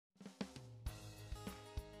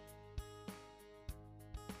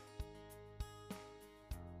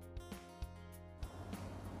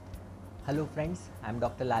Hello friends, I am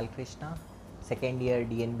Dr. Lal Krishna, second year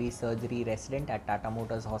DNB surgery resident at Tata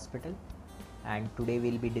Motors Hospital, and today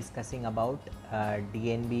we will be discussing about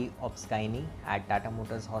DNB Obgy at Tata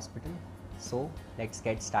Motors Hospital. So let's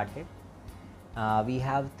get started. We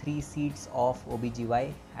have 3 seats of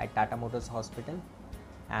OBGY at Tata Motors Hospital,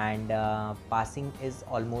 and passing is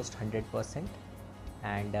almost 100%,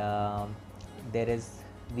 and there is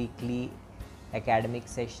weekly academic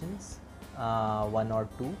sessions, 1 or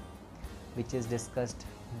 2, which is discussed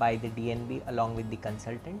by the DNB along with the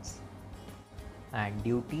consultants, and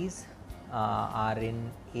duties are in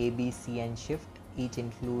A, B, C and shift, each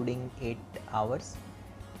including 8 hours,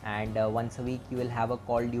 and once a week you will have a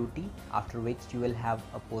call duty, after which you will have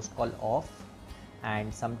a post call off,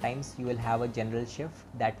 and sometimes you will have a general shift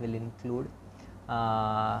that will include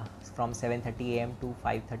from 7:30 am to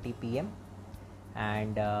 5:30 pm,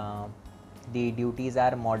 and the duties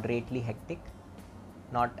are moderately hectic,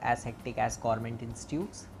 not as hectic as government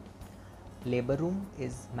institutes. Labor room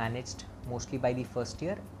is managed mostly by the first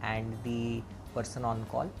year and the person on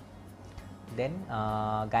call. Then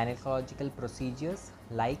gynecological procedures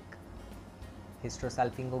like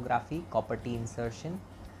hysterosalpingography, copper T insertion,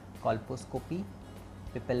 colposcopy,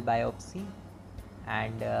 pupil biopsy,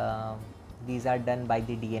 and these are done by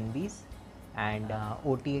the DNBs. And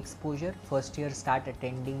OT exposure, first year start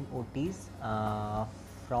attending OTs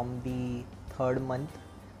from the third month,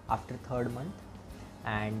 after third month,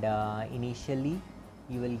 and initially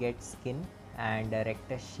you will get skin and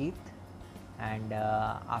rectus sheath, and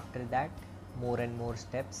after that more and more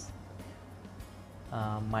steps.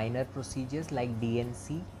 Minor procedures like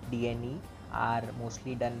DNC, DNE are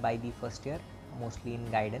mostly done by the first year, mostly in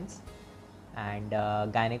guidance, and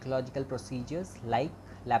gynecological procedures like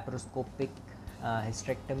laparoscopic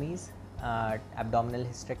hysterectomies, abdominal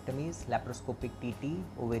hysterectomies, laparoscopic TT,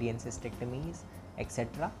 ovarian cystectomies,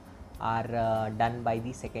 etc. are done by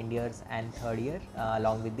the second years and third year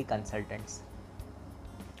along with the consultants.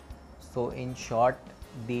 So in short,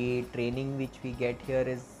 the training which we get here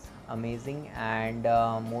is amazing, and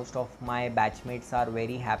most of my batchmates are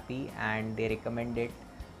very happy and they recommend it.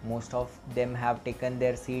 Most of them have taken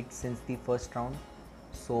their seats since the first round.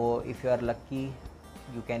 So if you are lucky,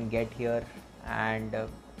 you can get here and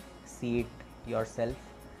see it yourself.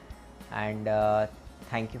 And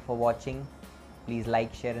thank you for watching. Please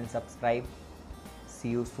like, share and subscribe. See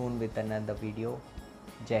you soon with another video.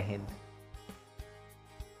 Jai Hind.